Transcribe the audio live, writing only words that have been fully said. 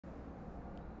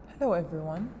Hello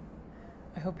everyone.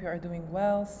 I hope you are doing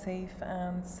well, safe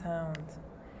and sound.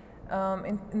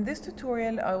 In this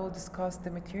tutorial I will discuss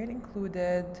the material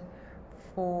included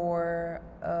for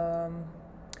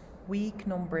week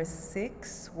number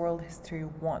 6, World History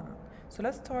 1. So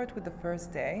let's start with the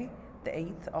first day, the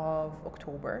 8th of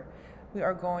October. We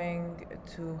are going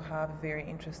to have a very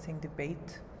interesting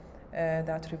debate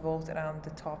that revolves around the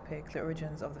topic, the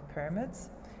origins of the pyramids.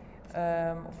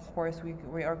 Of course,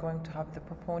 we are going to have the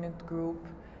proponent group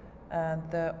and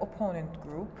the opponent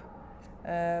group.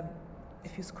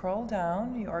 If you scroll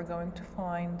down, you are going to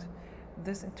find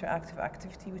this interactive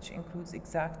activity, which includes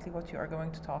exactly what you are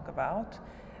going to talk about.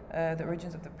 The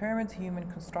origins of the pyramids,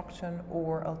 human construction,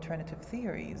 or alternative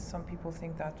theories. Some people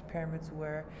think that pyramids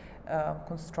were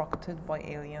constructed by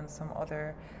aliens. Some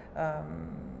other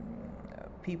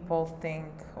people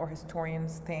think, or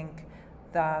historians think,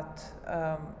 that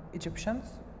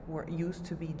Egyptians used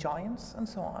to be giants and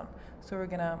so on. So we're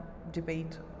gonna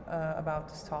debate about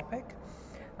this topic.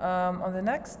 On the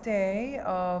next day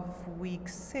of week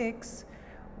 6,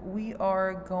 we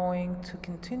are going to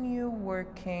continue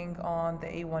working on the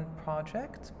A1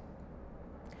 project,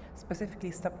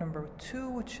 specifically step number 2,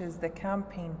 which is the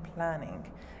campaign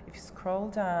planning. If you scroll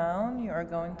down, you are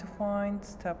going to find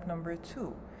step number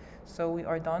 2. So we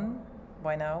are done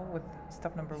by now with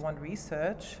step number 1,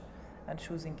 research and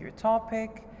choosing your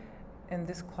topic. In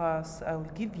this class, I will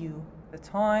give you the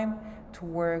time to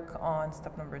work on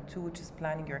step number 2, which is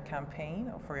planning your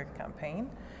campaign, or for your campaign.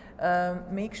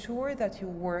 Make sure that you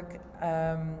work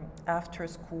after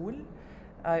school.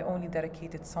 I only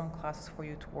dedicated some classes for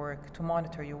you to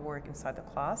monitor your work inside the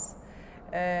class.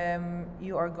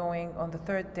 You are going on the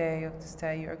 3rd day of this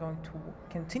day, you are going to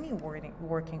continue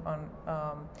working on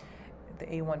the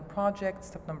A1 project,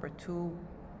 step number 2,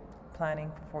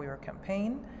 planning for your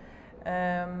campaign.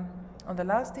 On the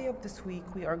last day of this week,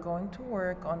 we are going to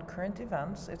work on current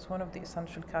events. It's one of the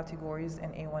essential categories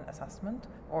in A1 assessment,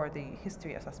 or the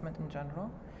history assessment in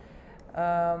general.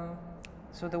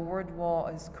 So the word wall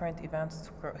is current events,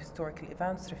 historical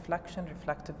events, reflection,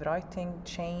 reflective writing,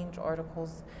 change,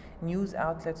 articles, news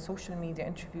outlets, social media,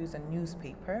 interviews, and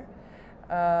newspaper.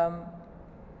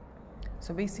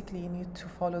 So basically you need to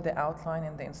follow the outline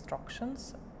and the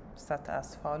instructions set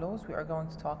as follows. We are going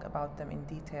to talk about them in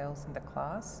details in the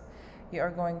class. You are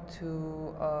going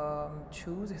to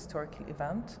choose a historical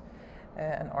event,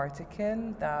 an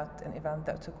article, an event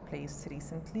that took place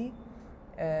recently,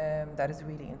 that is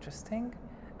really interesting,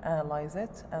 analyze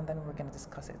it, and then we're going to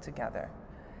discuss it together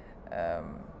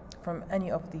from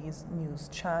any of these news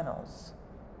channels,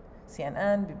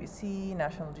 CNN, BBC,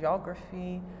 National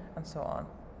Geography, and so on.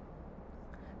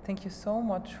 Thank you so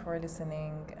much for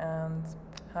listening and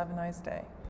have a nice day.